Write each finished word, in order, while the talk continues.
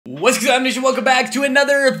What's good, Nation? Welcome back to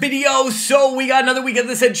another video. So we got another week of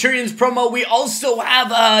the Centurions promo. We also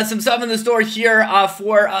have some stuff in the store here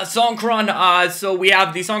for Songkran. So we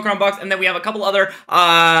have the Songkran box, and then we have a couple other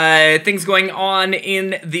things going on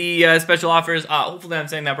in the special offers. Hopefully I'm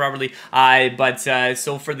saying that properly.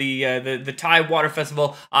 So for the Thai Water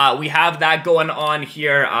Festival, we have that going on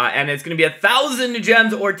here, and it's going to be 1,000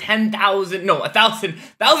 gems or 10,000. No,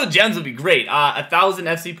 1,000 gems would be great. 1,000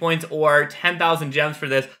 FC points or 10,000 gems for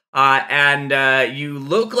this. You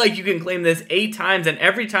look like you can claim this 8 times, and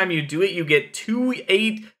every time you do it, you get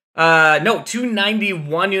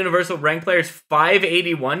 291 universal rank players,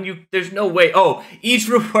 581. There's no way. Oh, each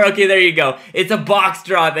reward. Okay, there you go. It's a box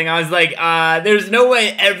draw thing. I was like, there's no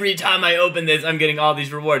way every time I open this, I'm getting all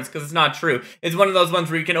these rewards, because it's not true. It's one of those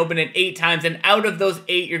ones where you can open it 8 times, and out of those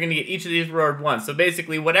 8, you're going to get each of these rewards once. So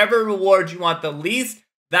basically, whatever reward you want the least,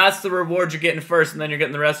 that's the reward you're getting first, and then you're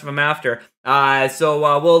getting the rest of them after.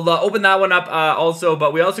 We'll open that one up also,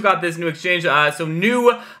 but we also got this new exchange. So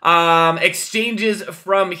new exchanges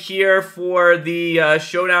from here for the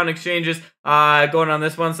showdown exchanges going on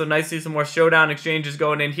this one. So nice to see some more showdown exchanges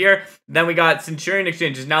going in here. Then we got Centurion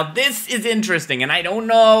exchanges. Now this is interesting, and I don't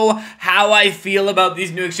know how I feel about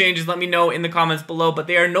these new exchanges. Let me know in the comments below, but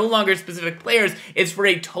they are no longer specific players. It's for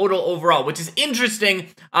a total overall, which is interesting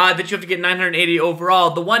that you have to get 980 overall.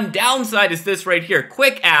 The one downside is this right here,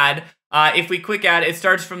 quick add. If we quick add, it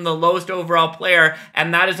starts from the lowest overall player,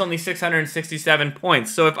 and that is only 667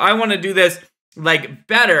 points. So if I want to do this like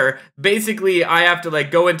better, basically I have to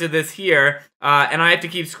like go into this here, and I have to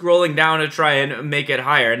keep scrolling down to try and make it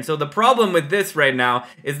higher. And so the problem with this right now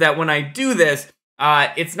is that when I do this,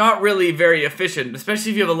 it's not really very efficient,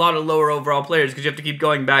 especially if you have a lot of lower overall players, because you have to keep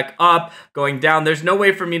going back up, going down. There's no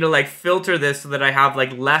way for me to like filter this so that I have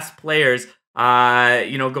like less players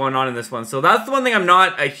going on in this one. So that's the one thing I'm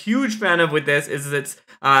not a huge fan of with this, is it's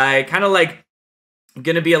kind of like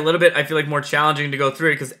gonna be a little bit, I feel like, more challenging to go through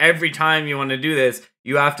it, because every time you want to do this,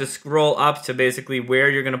 you have to scroll up to basically where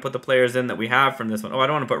you're gonna put the players in that we have from this one. Oh, I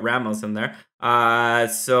don't want to put Ramos in there.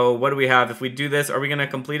 So what do we have? If we do this, are we gonna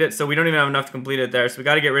complete it? So we don't even have enough to complete it there, so we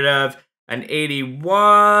got to get rid of an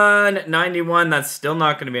 81, 91. That's still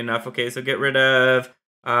not gonna be enough. Okay, so get rid of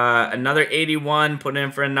another 81, put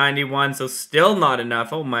in for a 91, so still not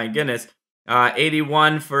enough. Oh my goodness.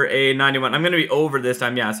 81 for a 91. I'm going to be over this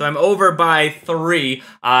time, yeah. So I'm over by 3, so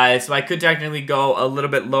I could technically go a little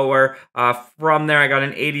bit lower. From there, I got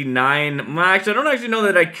an 89. Well, actually, I don't actually know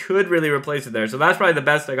that I could really replace it there, so that's probably the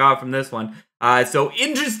best I got from this one. So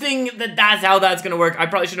interesting that that's how that's going to work. I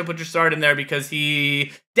probably should have put Stopde in there, because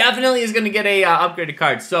he definitely is going to get a upgraded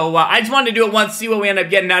card. So I just wanted to do it once, see what we end up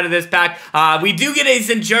getting out of this pack. We do get a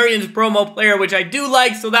Centurions promo player, which I do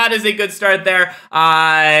like, so that is a good start there.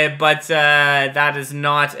 That is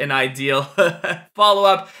not an ideal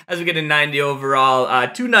follow-up, as we get a 90 overall,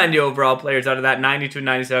 290 overall players out of that, 90 to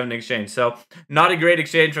 97 exchange. So not a great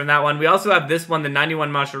exchange from that one. We also have this one, the 91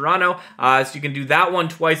 Mascherano, so you can do that one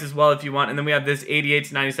twice as well if you want. And then we have this 88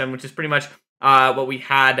 to 97, which is pretty much what we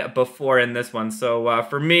had before in this one. So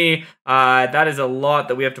for me, that is a lot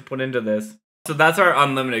that we have to put into this. So that's our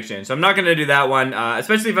unlimited exchange. So I'm not going to do that one,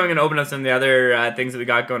 especially if I'm going to open up some of the other things that we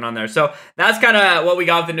got going on there. So that's kind of what we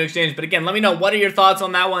got with the new exchange. But again, let me know, what are your thoughts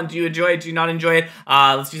on that one? Do you enjoy it? Do you not enjoy it?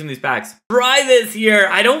 Let's do some of these packs. Try this here.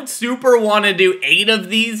 I don't super want to do 8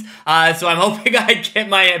 of these, so I'm hoping I get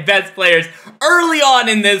my best players early on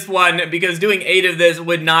in this one, because doing 8 of this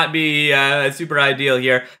would not be super ideal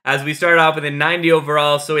here, as we start off with a 90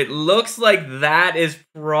 overall. So it looks like that is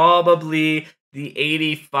probably the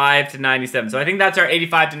 85 to 97. So I think that's our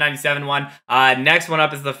 85 to 97 one. Next one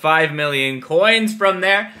up is the 5 million coins from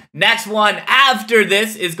there. Next one after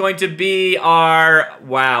this is going to be our,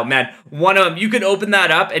 wow, man, one of them. You could open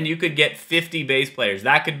that up and you could get 50 base players.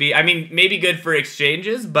 That could be, I mean, maybe good for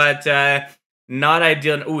exchanges, but not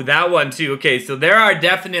ideal. Ooh, that one too. Okay, so there are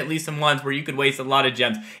definitely some ones where you could waste a lot of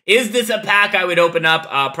gems. Is this a pack I would open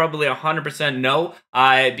up? Probably 100% no,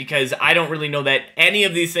 because I don't really know that any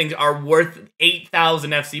of these things are worth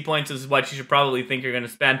 8,000 FC points. This is what you should probably think you're going to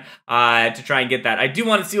spend to try and get that. I do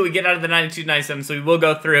want to see what we get out of the 92, 97, so we will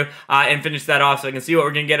go through and finish that off so I can see what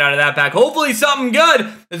we're going to get out of that pack. Hopefully something good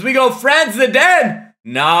as we go Friends the Den.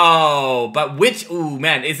 No, but which, ooh,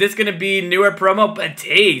 man, is this going to be newer promo?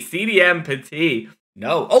 Petit, CDM Petit.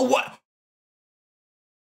 No. Oh, what?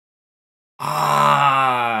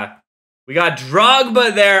 We got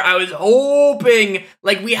Drogba there. I was hoping,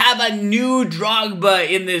 like, we have a new Drogba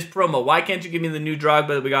in this promo. Why can't you give me the new Drogba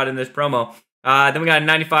that we got in this promo? Then we got a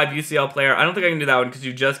 95 UCL player. I don't think I can do that one, because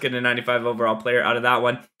you just get a 95 overall player out of that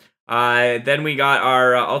one. Then we got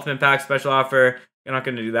our Ultimate Pack special offer. You're not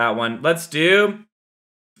going to do that one. Let's do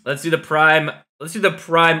Let's do the prime. Let's do the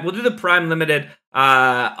prime. We'll do the prime limited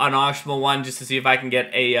unauctionable one just to see if I can get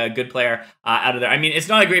a good player out of there. I mean, it's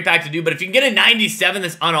not a great pack to do, but if you can get a 97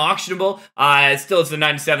 that's unauctionable, it's the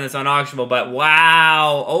 97 that's unauctionable. But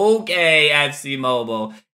wow, okay, FC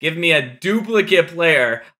Mobile. Give me a duplicate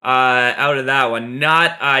player out of that one.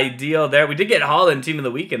 Not ideal there. We did get Holland Team of the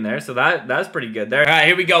Week in there, so that's pretty good there. All right,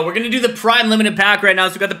 here we go. We're going to do the Prime Limited Pack right now.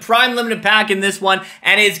 So we got the Prime Limited Pack in this one,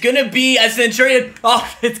 and it's going to be a Centurion.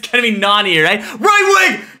 Oh, it's going to be Nani, right? Right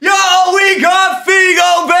wing! Yo, we got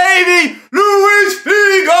Figo, baby! Luis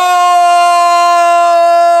Figo!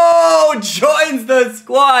 Joins the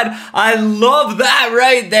squad. I love that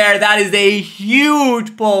right there. That is a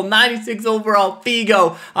huge pull. 96 overall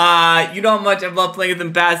Figo. You know how much I've loved playing with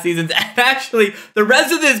him past seasons. And actually, the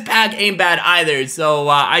rest of this pack ain't bad either. So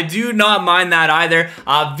I do not mind that either.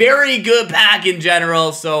 Very good pack in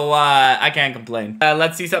general. So I can't complain.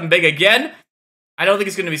 Let's see something big again. I don't think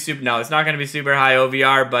it's going to be super. No, it's not going to be super high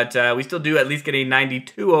OVR, but we still do at least get a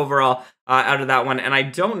 92 overall out of that one. And I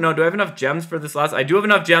don't know. Do I have enough gems for this last? I do have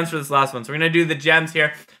enough gems for this last one. So we're going to do the gems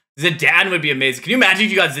here. Zidane would be amazing. Can you imagine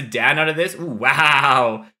if you got Zidane out of this? Ooh,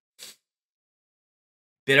 wow.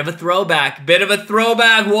 Bit of a throwback. Bit of a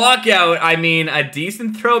throwback walkout. I mean, a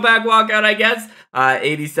decent throwback walkout, I guess.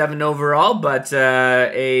 87 overall, but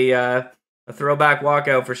a throwback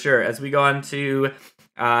walkout for sure. As we go on to...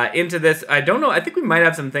 into this, I don't know, I think we might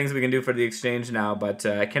have some things we can do for the exchange now, but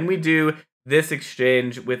can we do this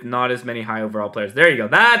exchange with not as many high overall players? There you go.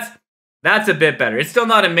 That's a bit better. It's still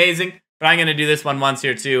not amazing, but I'm going to do this one once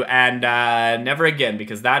here too, and never again,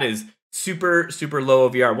 because that is super, super low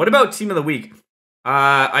OVR. What about Team of the Week?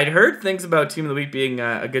 I'd heard things about Team of the Week being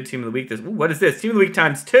a good Team of the Week. Ooh, what is this? Team of the Week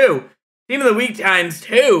times 2. Team of the Week times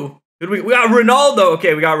 2. We got Ronaldo.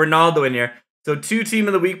 Okay, we got Ronaldo in here. So 2 Team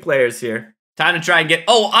of the Week players here. Time to try and get...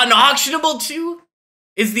 Oh, unauctionable too?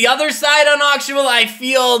 Is the other side unauctionable? I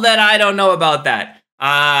feel that I don't know about that.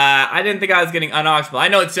 I didn't think I was getting unauctionable. I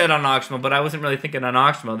know it said unauctionable, but I wasn't really thinking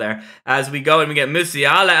unauctionable there. As we go and we get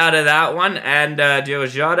Musiala out of that one and Diogo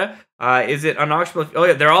Jota. Is it unauctionable? Oh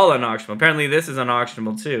yeah, they're all unauctionable. Apparently this is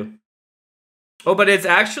unauctionable too. Oh, but it's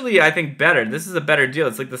actually, I think, better. This is a better deal.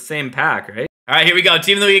 It's like the same pack, right? All right, here we go.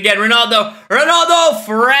 Team of the Week again. Ronaldo,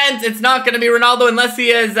 France. It's not going to be Ronaldo unless he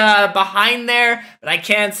is behind there, but I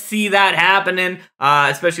can't see that happening,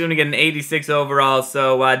 especially when we get an 86 overall.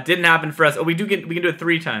 So didn't happen for us. Oh, we can do it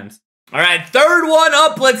 3 times. All right, third one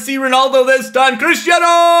up. Let's see Ronaldo this time.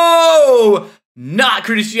 Cristiano! Not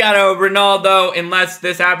Cristiano Ronaldo, unless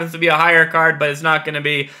this happens to be a higher card, but it's not going to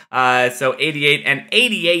be. So 88 and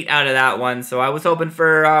 88 out of that one. So I was hoping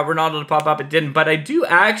for Ronaldo to pop up. It didn't, but I do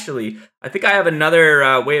actually. I think I have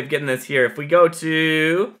another way of getting this here. If we go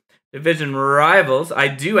to Division Rivals, I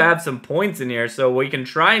do have some points in here, so we can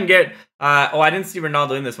try and get. Oh, I didn't see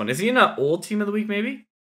Ronaldo in this one. Is he in an old Team of the Week, maybe?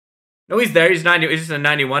 No, he's there. He's 90. He's just a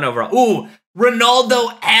 91 overall. Ooh,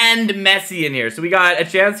 Ronaldo and Messi in here. So we got a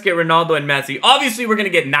chance to get Ronaldo and Messi. Obviously, we're going to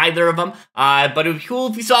get neither of them. But it would be cool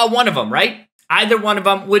if we saw one of them, right? Either one of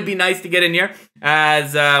them would be nice to get in here.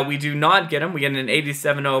 As we do not get him. We get an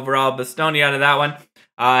 87 overall. Bastoni out of that one.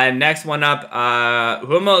 Next one up.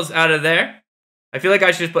 Hummels out of there. I feel like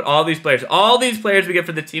I should just put all these players we get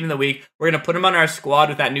for the Team of the Week. We're going to put them on our squad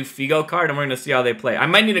with that new Figo card, and we're going to see how they play. I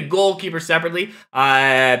might need a goalkeeper separately,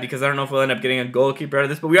 because I don't know if we'll end up getting a goalkeeper out of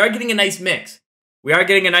this, but we are getting a nice mix. We are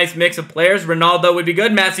getting a nice mix of players. Ronaldo would be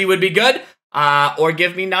good. Messi would be good. Or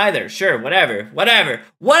give me neither. Sure, whatever,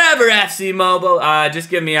 FC Mobile. Just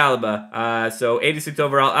give me Alaba. So 86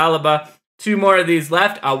 overall Alaba. 2 more of these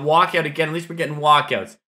left. A walkout again. At least we're getting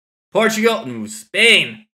walkouts. Portugal. Ooh,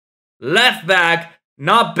 Spain. Left back,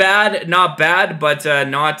 not bad, but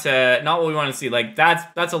not what we want to see. Like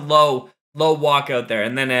that's a low walkout there,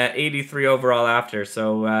 and then 83 overall after.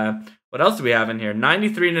 So what else do we have in here?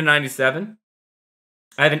 93 to 97.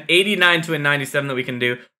 I have an 89 to a 97 that we can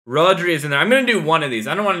do. Rodri is in there. I'm going to do one of these.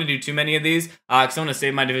 I don't want to do too many of these because I want to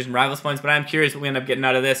save my Division Rivals points, but I'm curious what we end up getting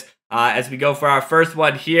out of this as we go for our first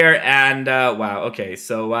one here. And wow, okay,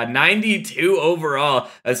 so 92 overall,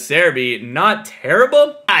 a Serbi, not terrible.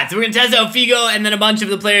 All right, so we're going to test out Figo and then a bunch of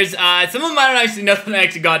the players. Some of them I don't actually know that I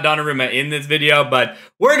actually got Donnarumma in this video, but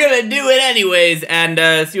we're going to do it anyways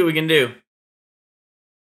and see what we can do.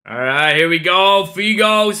 All right, here we go.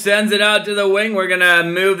 Figo sends it out to the wing. We're going to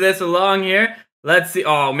move this along here. Let's see.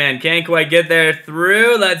 Oh, man, can't quite get there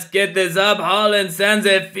through. Let's get this up. Holland sends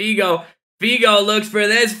it. Figo looks for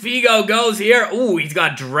this. Figo goes here. Ooh, he's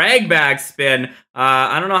got drag back spin.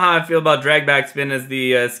 I don't know how I feel about drag back spin as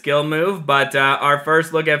the skill move, but our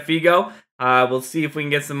first look at Figo. We'll see if we can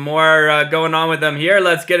get some more going on with them here.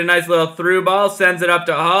 Let's get a nice little through ball. Sends it up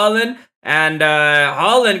to Holland. And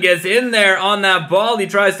Holland gets in there on that ball. He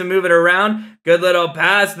tries to move it around. Good little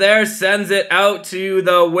pass there. Sends it out to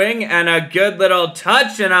the wing. And a good little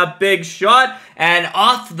touch and a big shot. And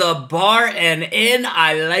off the bar and in.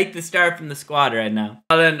 I like the start from the squad right now.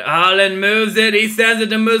 Holland moves it. He sends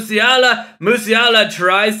it to Musiala. Musiala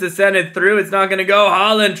tries to send it through. It's not going to go.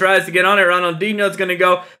 Holland tries to get on it. Ronaldinho's going to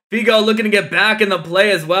go. Figo looking to get back in the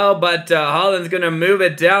play as well. But Holland's going to move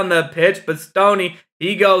it down the pitch. But Stoney,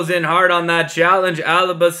 he goes in hard on that challenge.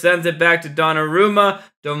 Alaba sends it back to Donnarumma.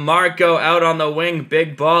 DeMarco out on the wing.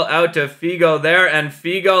 Big ball out to Figo there. And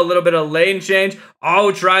Figo, a little bit of lane change.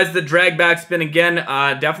 Oh, tries the drag back spin again.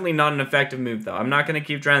 Definitely not an effective move, though. I'm not going to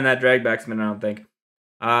keep trying that drag back spin, I don't think.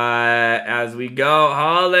 As we go,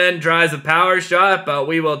 Holland tries a power shot, but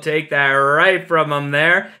we will take that right from him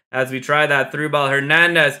there. As we try that through ball,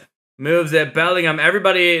 Hernandez moves it. Bellingham,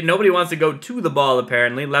 nobody wants to go to the ball,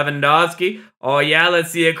 apparently. Lewandowski. Oh, yeah,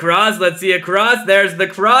 let's see a cross. Let's see a cross. There's the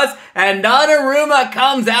cross. And Donnarumma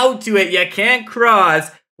comes out to it. You can't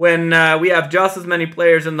cross when we have just as many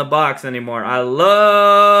players in the box anymore. I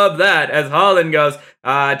love that. As Holland goes,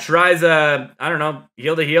 tries a, I don't know,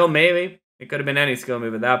 heel to heel, maybe. It could have been any skill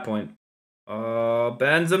move at that point. Oh,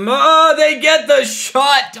 Benzema. They get the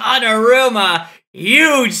shot. Donnarumma.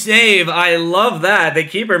 Huge save. I love that. The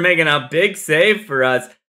keeper making a big save for us.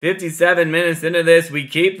 57 minutes into this, we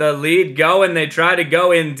keep the lead going. They try to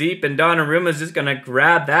go in deep, and Donnarumma's just going to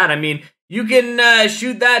grab that. I mean, you can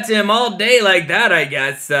shoot that to him all day like that, I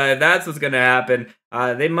guess. That's what's going to happen.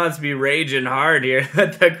 They must be raging hard here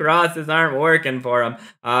that the crosses aren't working for them.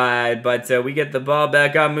 But we get the ball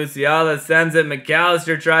back up. Musiala sends it.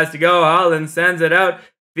 McAllister tries to go. Holland sends it out.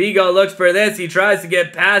 Figo looks for this. He tries to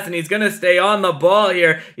get past, and he's going to stay on the ball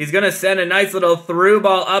here. He's going to send a nice little through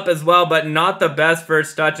ball up as well, but not the best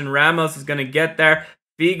first touch, and Ramos is going to get there.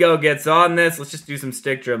 Figo gets on this. Let's just do some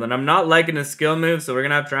stick dribbling. I'm not liking his skill move, so we're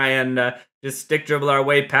going to have to try and just stick dribble our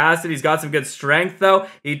way past it. He's got some good strength, though.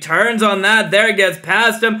 He turns on that. There, gets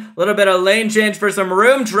past him. A little bit of lane change for some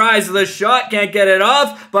room. Tries the shot. Can't get it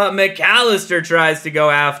off, but McAllister tries to go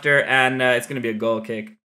after, and it's going to be a goal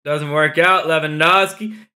kick. Doesn't work out.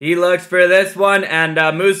 Lewandowski, he looks for this one, and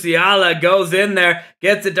Musiala goes in there,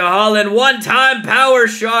 gets it to Holland. One-time power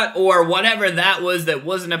shot, or whatever that was that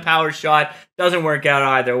wasn't a power shot. Doesn't work out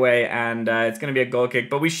either way, and it's going to be a goal kick,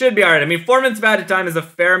 but we should be all right. I mean, 4 minutes of added time is a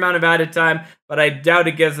fair amount of added time, but I doubt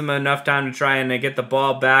it gives them enough time to try and get the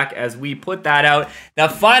ball back as we put that out. The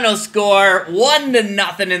final score,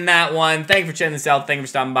 1-0 in that one. Thank you for checking this out. Thank you for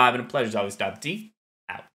stopping by. It's been a pleasure as always, Stopde.